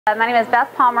My name is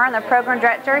Beth Palmer. I'm the program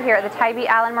director here at the Tybee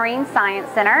Island Marine Science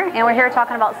Center, and we're here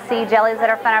talking about sea jellies that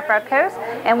are found off our coast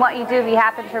and what you do if you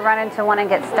happen to run into one and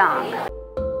get stung.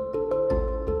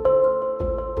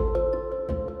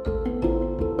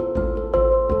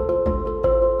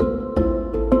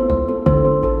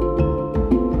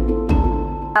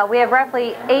 We have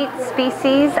roughly 8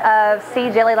 species of sea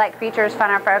jelly-like creatures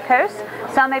found off our coast.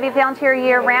 Some may be found here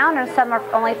year-round, and some are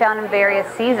only found in various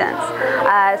seasons.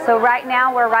 So right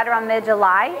now we're right around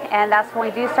mid-July, and that's when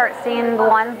we do start seeing the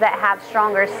ones that have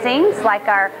stronger stings, like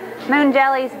our moon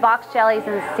jellies, box jellies,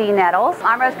 and sea nettles.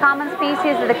 Our most common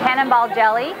species is the cannonball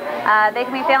jelly. They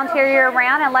can be found here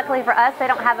year-round, and luckily for us, they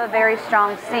don't have a very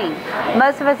strong sting.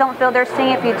 Most of us don't feel their sting.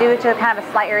 If you do, it's just kind of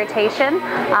a slight irritation,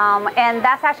 and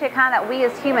that's actually a kind that we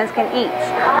as humans can eat.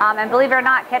 And believe it or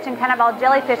not, catching cannonball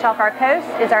jellyfish off our coast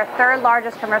is our 3rd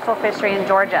largest commercial fishery in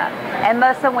Georgia. And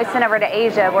most of them we send over to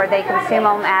Asia, where they consume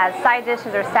them as side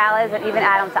dishes or salads, and even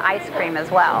add them to ice cream as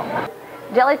well.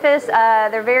 Jellyfish,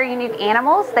 they're very unique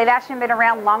animals. They've actually been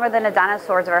around longer than the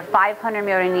dinosaurs, over 500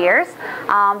 million years,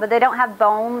 but they don't have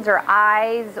bones or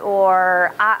eyes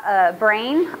or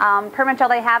brain. Pretty much all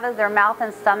they have is their mouth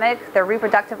and stomach, their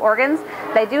reproductive organs.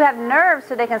 They do have nerves,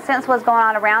 so they can sense what's going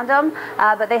on around them,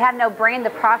 but they have no brain to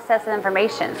process the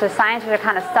information. So scientists are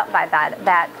kind of stuck by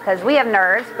that because we have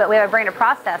nerves, but we have a brain to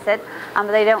process it,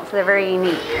 but they don't, so they're very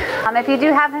unique. If you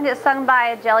do happen to get stung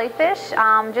by a jellyfish,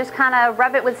 just kind of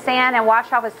rub it with sand and wash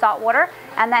off with salt water,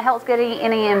 and that helps getting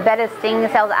any embedded sting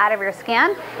cells out of your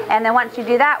skin. And then once you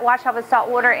do that, wash off with salt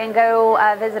water and go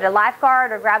visit a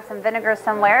lifeguard or grab some vinegar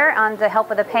somewhere to help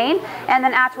with the pain. And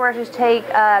then afterwards, just take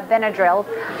Benadryl.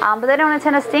 But they don't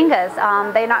intend to sting us.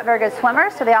 They're not very good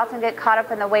swimmers, so they often get caught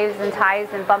up in the waves and tides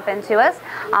and bump into us.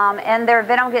 And their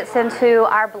venom gets into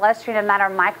our bloodstream in a matter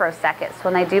of microseconds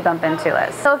when they do bump into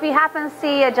us. So if you happen to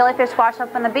see a jellyfish wash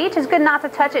up on the beach, it's good not to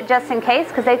touch it just in case,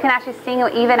 because they can actually sting you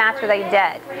even after they're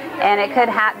dead. And it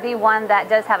could be one that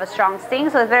does have a strong sting,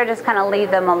 so it's better just kind of leave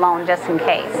them alone just in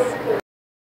case.